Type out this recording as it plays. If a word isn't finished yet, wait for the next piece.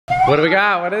What do we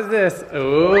got? What is this?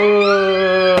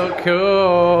 Ooh,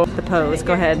 cool. The pose,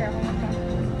 go ahead.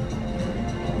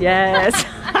 Yes.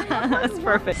 That's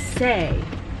perfect. Say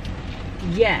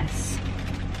yes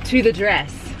to the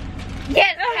dress.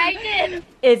 Yes, I did.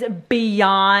 It's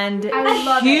beyond I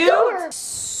love cute. it.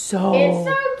 So It's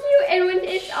so cute, and when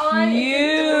it's on,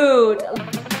 cute.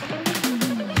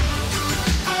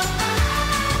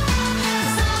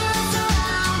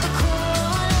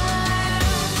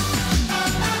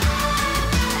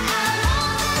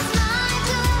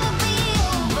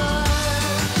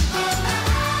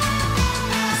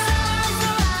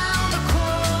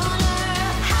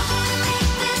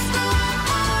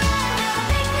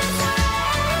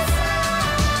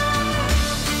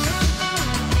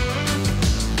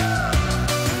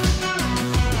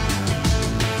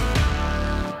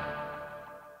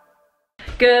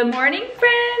 Good morning,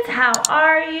 friends. How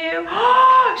are you?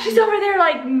 Oh, she's over there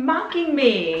like mocking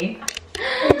me.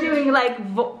 You're doing like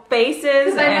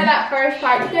faces. I know that first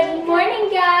part. Good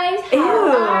morning, guys. Ew.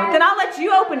 Then I'll let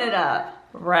you open it up.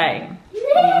 Right.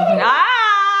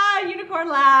 Ah, unicorn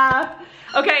laugh.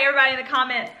 Okay, everybody in the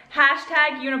comments,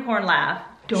 hashtag unicorn laugh.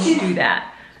 Don't do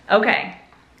that. Okay.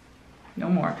 No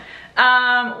more.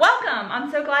 Welcome. I'm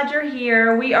so glad you're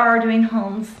here. We are doing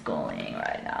homeschooling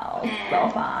right now. It's so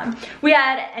fun. We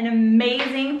had an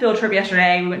amazing field trip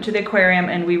yesterday. We went to the aquarium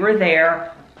and we were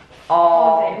there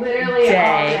all day. Literally all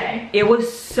day. It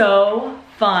was so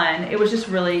fun. It was just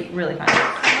really, really fun.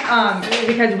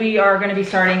 Because we are going to be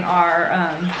starting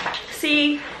our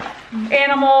sea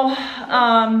animal.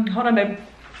 Hold on, babe.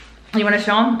 You want to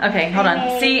show them? Okay, hold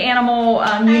on. Sea animal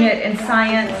unit in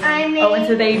science. Oh, and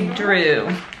so they drew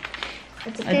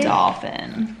a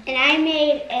dolphin. And I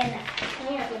made a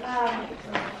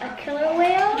killer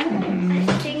whale, a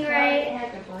stingray,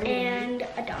 and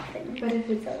a dolphin.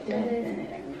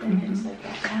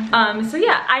 So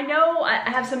yeah, I know I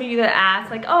have some of you that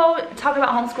ask like, oh, talk about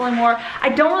homeschooling more. I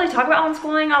don't really talk about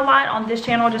homeschooling a lot on this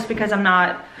channel just because I'm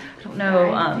not,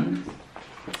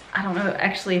 I don't know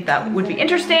actually if that would be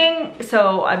interesting.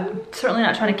 So I'm certainly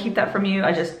not trying to keep that from you.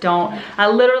 I just don't.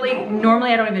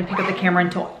 Normally I don't even pick up the camera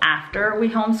until after we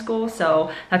homeschool.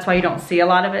 So that's why you don't see a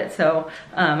lot of it. So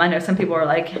I know some people are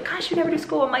like, gosh, you never do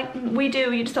school. I'm like, we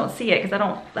do, you just don't see it because I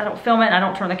don't film it and I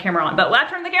don't turn the camera on. But I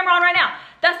turn the camera on right now.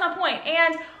 That's my point.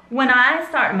 And when I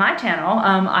start my channel,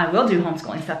 I will do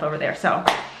homeschooling stuff over there. So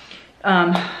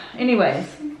anyways,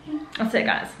 that's it,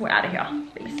 guys. We're out of here.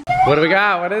 Peace. What do we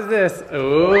got? What is this?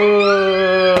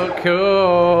 Ooh,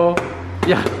 cool.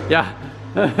 Yeah.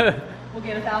 We'll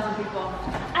get 1,000 people.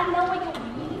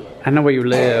 I know where you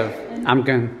live. I'm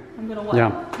gonna what?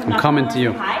 Yeah, I'm coming to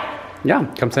you. Hi? Yeah,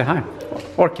 come say hi.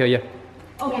 Or kill you.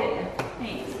 Okay,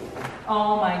 thanks.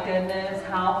 Oh my goodness,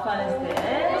 how fun is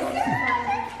this?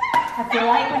 I feel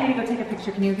like we need to go take a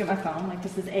picture. Can you get my phone? Like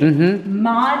this is a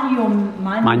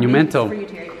monumental for you,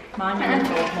 Terry.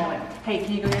 Monumental moment. Hey,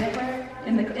 can you go get it for her?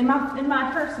 In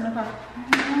my purse in the car.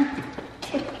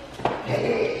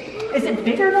 Is it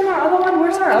bigger than our other one?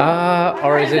 Where's our other one?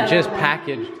 Or is it just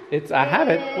packaged? I have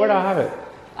it. Where do I have it?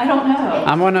 I don't know.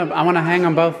 I wanna hang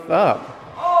them both up.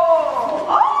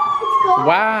 Oh,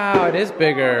 wow, it is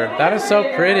bigger. That is so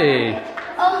pretty.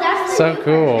 Oh, that's so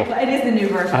cool. It is the new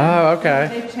version. Oh, okay.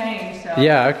 They've changed. So.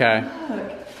 Yeah, okay.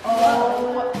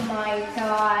 Oh my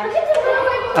god.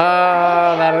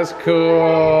 Oh, that is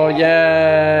cool.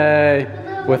 Yay.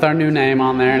 With our new name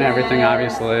on there and everything,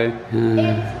 obviously.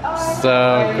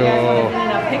 So cool.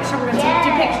 Picture, we're gonna take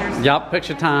 2 pictures. Yup,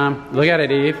 picture time. Look at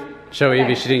it, Eve. Show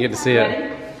Evie, she didn't get to see it.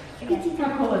 Can I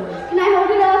hold it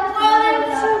up? Oh,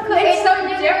 that's so cool. It's so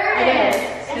different.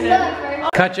 It is.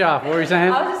 Cut you off. What were you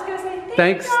saying? I was just gonna say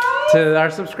thanks to our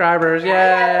subscribers.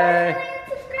 Yay.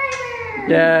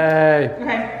 Yay.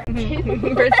 Okay.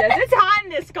 It's hot in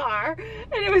this car.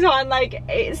 And it was on like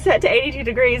set to 82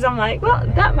 degrees. I'm like, well,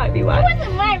 that might be why. It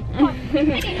wasn't my fault.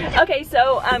 Okay,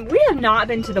 so we have not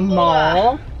been to the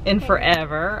mall in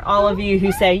forever. All of you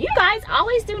who say, you guys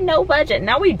always do no budget.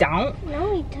 No, we don't.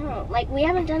 No, we don't. Like, we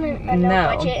haven't done a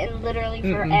no budget in literally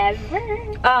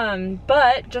forever.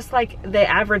 But just like the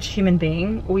average human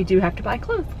being, we do have to buy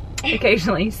clothes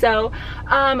occasionally. So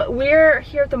we're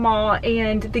here at the mall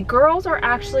and the girls are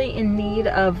actually in need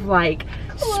of like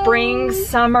spring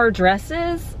summer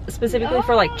dresses specifically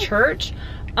for like church.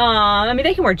 I mean,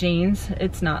 they can wear jeans.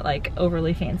 It's not like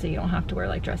overly fancy. You don't have to wear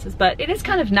like dresses, but it is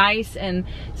kind of nice. And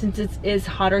since it is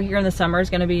hotter here in the summer, it's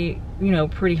going to be, you know,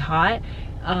 pretty hot.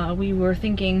 We were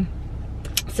thinking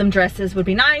some dresses would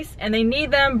be nice and they need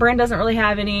them. Bryn doesn't really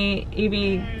have any.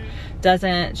 Evie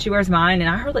doesn't. She wears mine and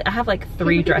I have like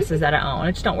 3 dresses that I own.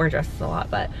 I just don't wear dresses a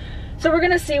lot, but so we're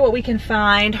gonna see what we can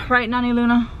find. Right, Nani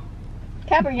Luna?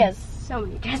 Kapri has so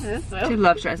many dresses. So. She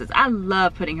loves dresses. I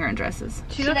love putting her in dresses.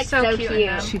 She looks so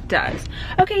cute. She does.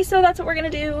 Okay, so that's what we're gonna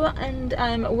do,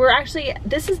 and we're actually,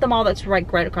 this is the mall that's right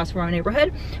across from our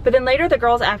neighborhood, but then later the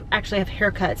girls actually have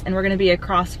haircuts, and we're gonna be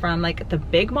across from like the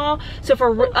big mall. So if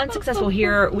we're unsuccessful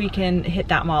here, we can hit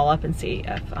that mall up and see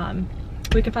if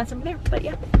we can find something there. But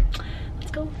yeah,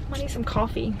 let's go. I need some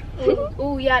coffee.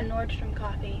 Ooh, yeah, Nordstrom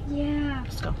coffee. Yeah,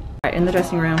 let's go. Right, in the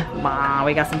dressing room. Wow,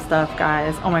 we got some stuff,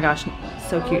 guys. Oh my gosh,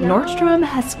 so cute. Nordstrom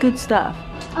has good stuff.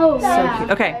 Oh, So cute.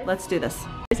 Okay, let's do this.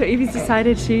 So Evie's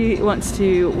decided she wants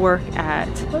to work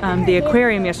at the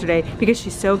aquarium yesterday because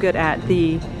she's so good at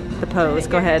the pose.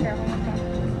 Go ahead.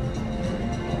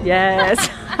 Yes.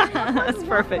 That's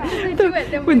perfect.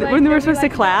 When they were supposed to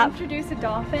clap. Introduce a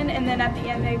dolphin, and then at the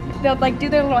end they'll like do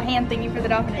their little hand thingy for the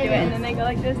dolphin to do it, and then they go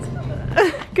like this.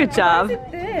 Good job.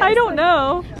 I don't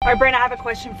know. All right, Brandon, I have a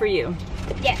question for you.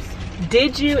 Yes.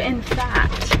 Did you in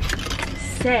fact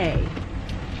say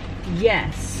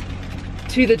yes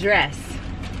to the dress?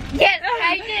 Yes,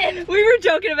 I did. We were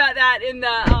joking about that in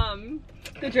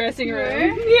the dressing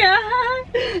room. Yeah.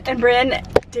 And Bryn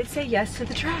did say yes to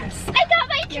the dress. I got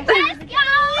my dress,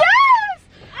 y'all. Yes!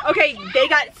 Okay, they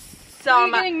got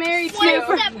some getting married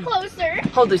One step closer.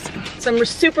 hold this, some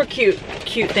super cute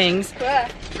things.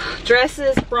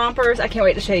 Dresses, rompers. I can't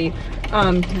wait to show you.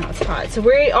 No, it's hot. So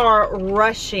we are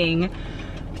rushing.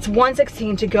 It's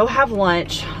 1:16 to go have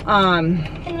lunch. And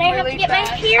I have to get my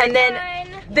hair And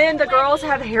then the girls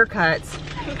have haircuts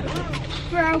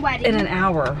for our wedding. in an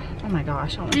hour. Oh my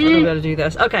gosh, I don't know if we're gonna be able to do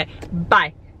this. Okay,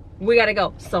 bye. We gotta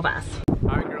go so fast. All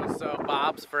right, girls, so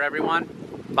bobs for everyone.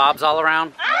 Bobs all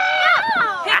around.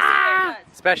 Ah!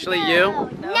 Especially you.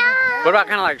 No. What about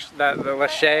kind of like the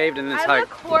less shaved and it's I like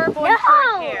look horrible in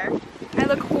short hair. I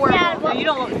look horrible. Yeah, No, you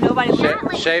don't. Nobody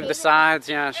looks. shave the sides,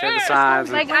 yeah, shave the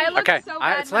sides. Like I look Okay, so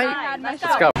bad it's late. when I had my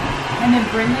Let's go. And then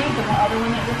Brinley, the other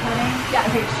one that we're cutting. Yeah.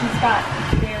 Okay, she's got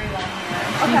very long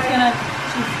hair.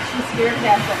 She's scared to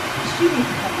death, but she needs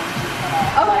to cut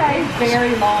off. Okay. It's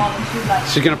very long, and she's like.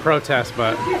 She's gonna protest,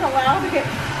 but She's allowed to get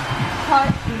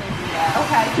cut when they do that.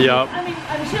 Okay. Yup. I mean,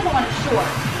 she doesn't want it short,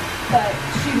 but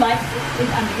she likes it.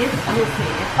 I mean, we'll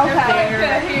see. It's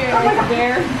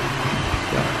very.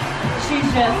 She's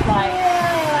just like.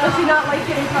 Does she not like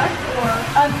getting cut, or?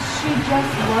 She just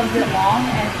loves it long,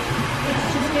 and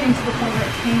it's just getting to the point where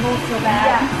it tangles so bad.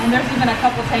 Yeah. And there's even a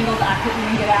couple tangles I couldn't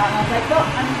even get out, and I was like, well,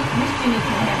 Miss Jenny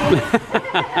can handle it.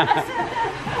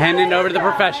 handing over to the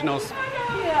professionals.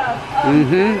 Yeah.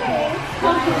 Mm-hmm.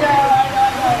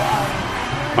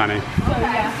 Funny. So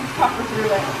yeah, just talk her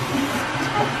through it.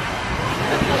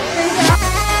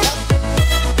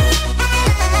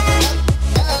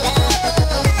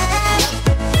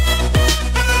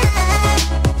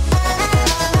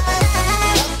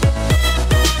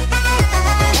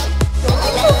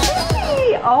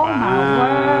 Oh my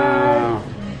word.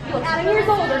 You look 7 years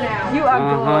older now. You are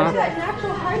gorgeous.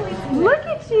 Look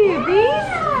at you, Bee.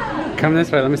 Come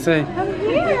this way, let me see. Come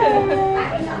here.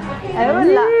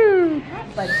 Hola.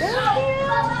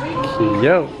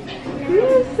 Yo.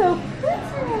 You're so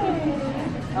pretty.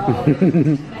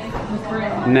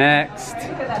 Next.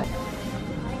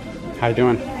 How you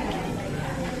doing?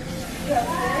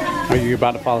 Are you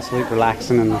about to fall asleep,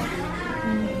 relaxing, and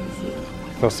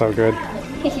feels so good?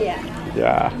 Yeah.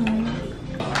 Yeah.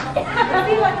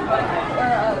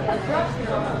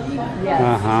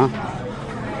 Uh-huh.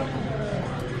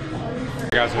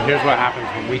 Guys, so here's what happens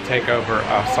when we take over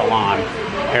a salon,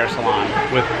 hair salon,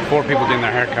 with 4 people getting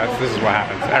their haircuts. This is what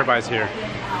happens. Everybody's here.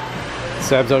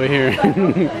 Seb's over here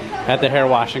at the hair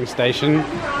washing station,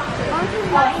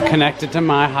 connected to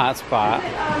my hotspot,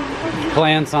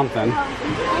 playing something.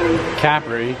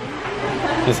 Kapri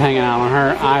is hanging out on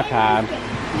her iPad.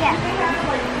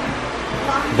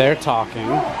 They're talking.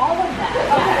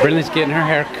 Brinley's getting her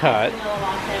hair cut.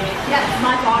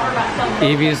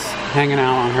 Evie's hanging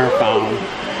out on her phone.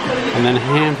 And then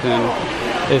Hampton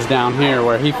is down here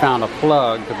where he found a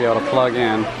plug to be able to plug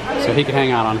in so he can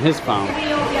hang out on his phone.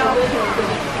 And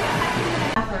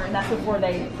that's before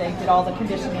they did all the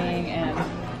conditioning and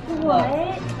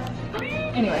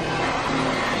anyway.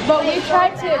 But we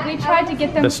tried to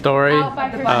get them The story out by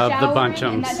her of the showering,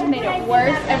 Bunchums. and that just made it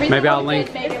worse. Everything Maybe I'll we link-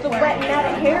 did made it The worse. wet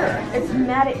matted hair. It's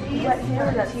matted wet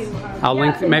hair. That's I'll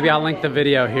link. Maybe I'll link the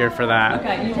video here for that.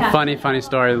 Okay, you have- Funny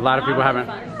story. A lot of people haven't.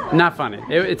 Not funny.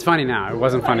 It's funny now. It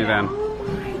wasn't funny then.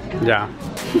 Yeah.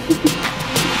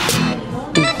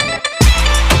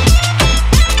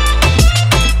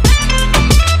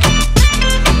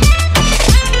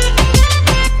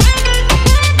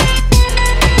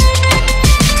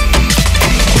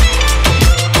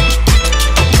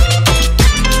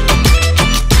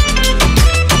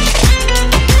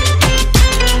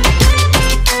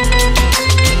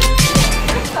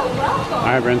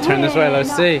 Bryn, turn this way.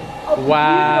 Let's see.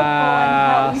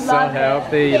 Wow, so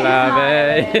healthy, love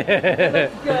it.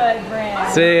 Good,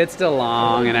 Bryn. See, it's still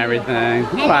long and everything.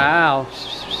 Wow.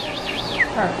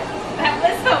 Perfect.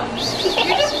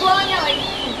 You're just blowing out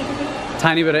like.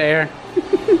 Tiny bit of air.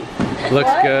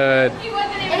 Looks good.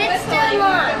 And it's still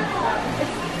long.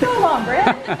 So long, Bryn.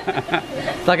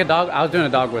 It's like a dog. I was doing a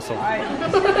dog whistle.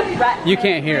 You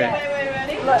can't hear it.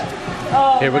 Wait, look.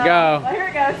 Oh, Here we no. go. Oh, here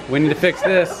it goes. We need to fix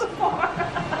this.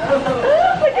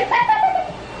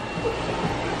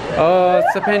 Oh,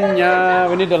 Sapenya.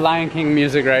 We need the Lion King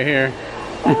music right here.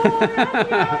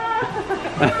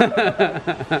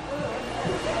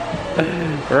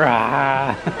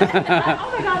 Rah.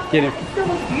 Oh my God. Get him. It still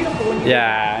looks beautiful when you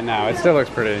Yeah, I know. It still looks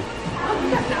pretty.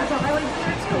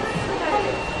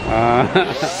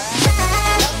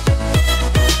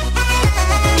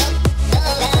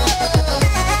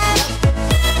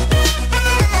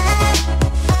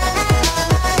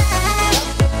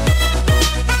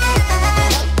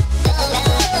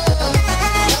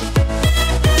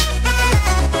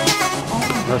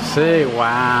 Let's see.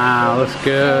 Wow, looks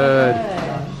good.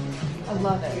 I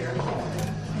love it.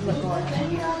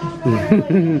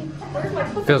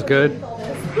 Feels good.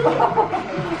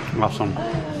 Awesome.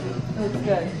 Looks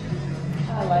good.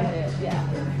 I like it. Yeah.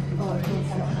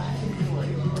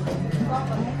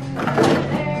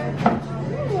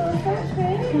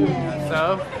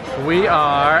 So we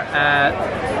are at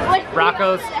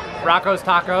Rocco's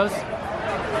Tacos,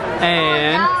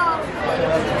 and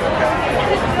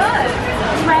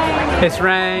it's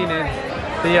raining.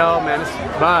 Theo, man,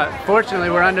 but fortunately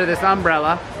we're under this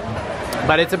umbrella.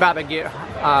 But it's about to get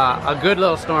a good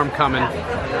little storm coming.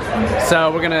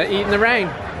 So we're gonna eat in the rain.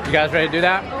 You guys ready to do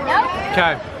that? Nope.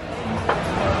 Okay.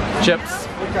 Chips.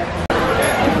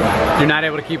 You're not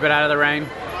able to keep it out of the rain?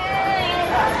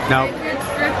 No.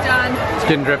 It's dripped on. It's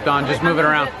getting dripped on. Just move it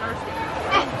around.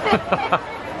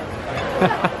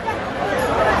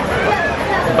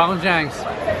 Bones Jangs,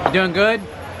 you doing good?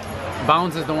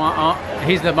 Bones is the one, oh,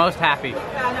 he's the most happy.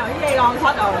 I know, he ate all the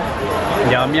hot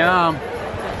dogs. Yum, yum.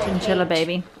 Chinchilla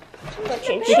baby. We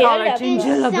call her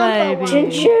Chinchilla baby.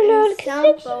 Chinchilla.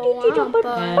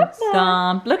 And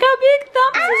Thump. Look how big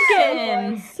Thump is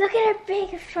getting. Look at her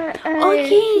big front. Oh,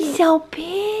 he's so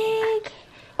big.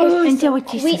 And so what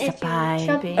she's a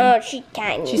baby. Oh, she's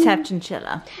tiny. She's half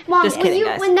chinchilla. Mom, Just kidding,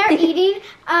 guys. when they're eating,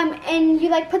 and you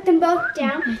like put them both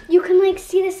down, you can like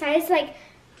see the size. Like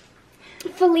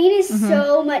Feline is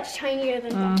so much tinier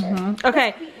than Thumper.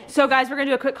 Okay, so guys, we're gonna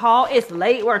do a quick haul. It's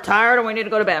late, we're tired, and we need to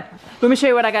go to bed. Let me show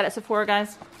you what I got at Sephora,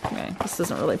 guys. Okay, this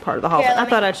isn't really part of the haul, Here, but I let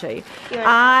me- thought I'd show you.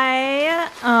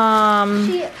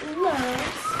 She loves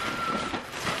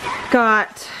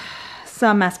Got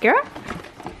some mascara.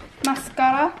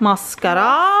 Mascara.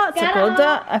 It's a gold.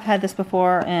 I've had this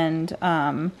before, and It's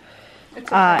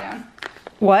upside down.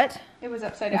 what? It was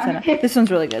upside down. This one's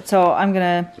really good. So I'm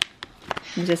gonna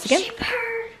use this again.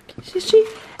 She's cheap.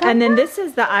 And then this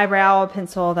is the eyebrow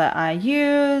pencil that I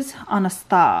use,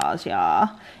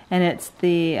 Anastasia, and it's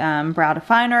the brow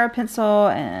definer pencil.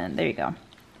 And there you go,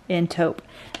 in taupe.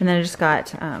 And then I just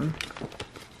got a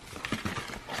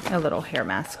little hair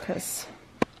mask because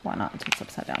why not? It's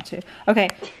upside down too. Okay,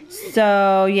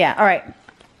 so yeah, all right. I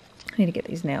need to get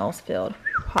these nails filled.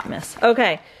 Hot mess.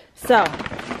 Okay, so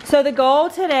the goal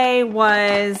today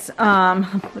was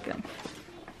look at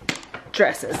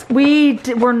dresses. We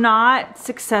were not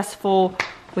successful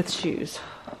with shoes,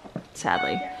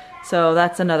 sadly. So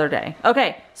that's another day.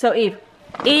 Okay, so Eve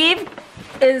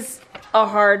is a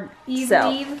hard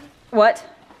sell. Eve. What?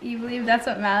 You believe that's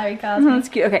what Mallory calls me? That's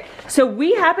cute. Okay, so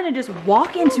we happen to just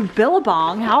walk into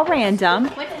Billabong. How random.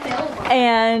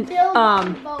 And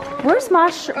where's my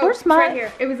It's right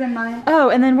here. It was in mine. Oh,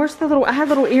 and then where's the little, I had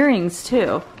little earrings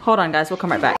too. Hold on guys, we'll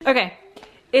come right back. Okay,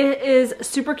 it is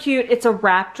super cute. It's a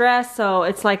wrap dress, so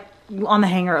it's like on the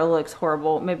hanger it looks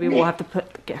horrible. Maybe we'll have to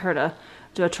get her to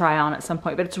do a try on at some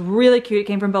point, but it's really cute. It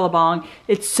came from Billabong.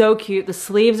 It's so cute. The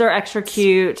sleeves are extra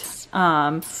cute.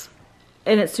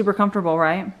 And it's super comfortable,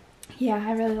 right? Yeah,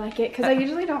 I really like it because I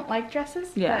usually don't like dresses.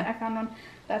 Yeah. But I found one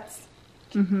that's.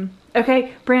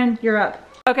 Okay, Bryn, you're up.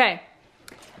 Okay,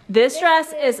 this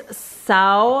dress is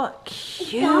so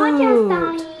cute.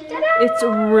 It's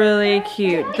really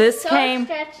cute. This so came,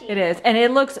 stretchy. it is, and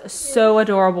it looks so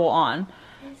adorable on.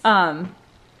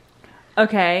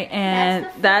 Okay, and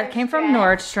That's the that first came from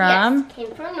dress. Nordstrom. Yes,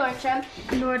 came from Nordstrom.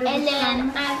 And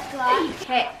then I've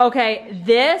got. Okay,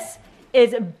 this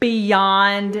is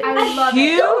beyond I love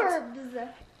cute.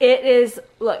 It is,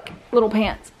 look, little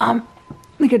pants.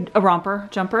 Like a romper,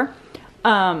 jumper.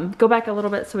 Go back a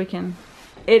little bit so we can.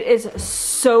 It is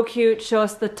so cute. Show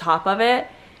us the top of it.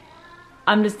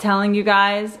 I'm just telling you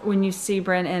guys, when you see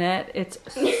Bryn in it, it's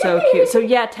so cute. So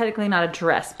yeah, technically not a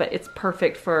dress, but it's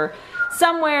perfect for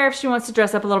somewhere if she wants to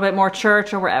dress up a little bit more,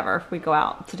 church or wherever, if we go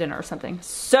out to dinner or something.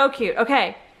 So cute.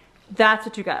 Okay, that's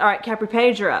what you got. All right, Kapri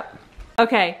Paige, you're up.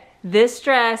 Okay, this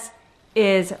dress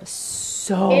is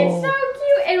so It's so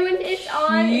cute, and when it's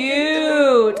on,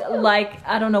 cute. It's Like,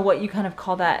 I don't know what you kind of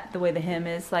call that, the way the hem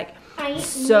is, like, I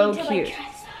so need to, cute. like, try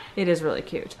some. It is really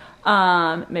cute.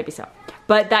 Maybe so.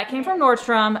 But that came from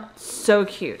Nordstrom. So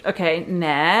cute. Okay,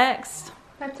 next.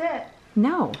 That's it.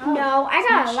 No. No, I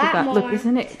got a lot more. Look,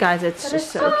 isn't it, guys, it's That just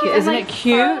is so so cute. cute. Isn't And, it like,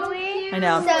 cute? pearly. I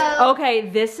know. So- Okay,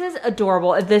 this is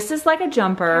adorable. This is like a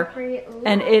jumper. Kapri,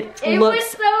 And it It looks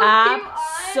was so cute on.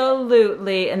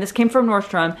 absolutely, and this came from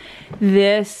Nordstrom.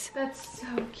 This, That's so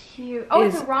cute. Oh,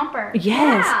 it's Is- a romper.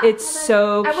 yes, Yeah. it's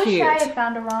so I wish cute. I had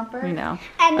found a romper. You know.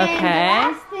 And then Okay. the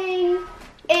last thing,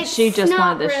 it's She just not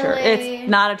wanted this shirt. really It's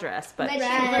not a dress, but. a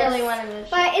dress,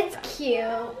 but it's cute.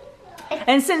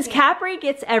 And since Kapri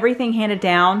gets everything handed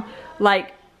down,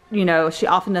 like, you know, she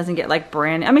often doesn't get like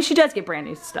brand, I mean, she does get brand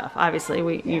new stuff. Obviously,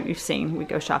 you've seen, we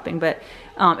go shopping, but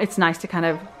it's nice to kind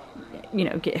of, you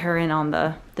know, get her in on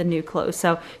the new clothes.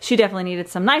 So she definitely needed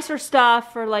some nicer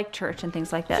stuff for like church and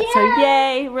things like that. So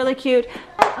yay, really cute.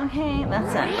 Okay,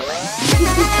 that's it.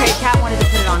 Okay, Kat wanted to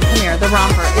put it on. Come here, the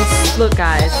romper. Look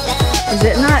guys, is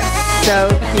it not so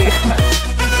cute?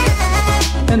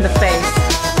 In the face.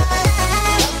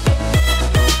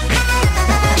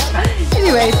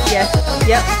 Anyways, yes,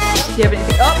 yep. Do you have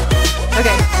anything? Oh,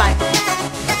 okay, bye.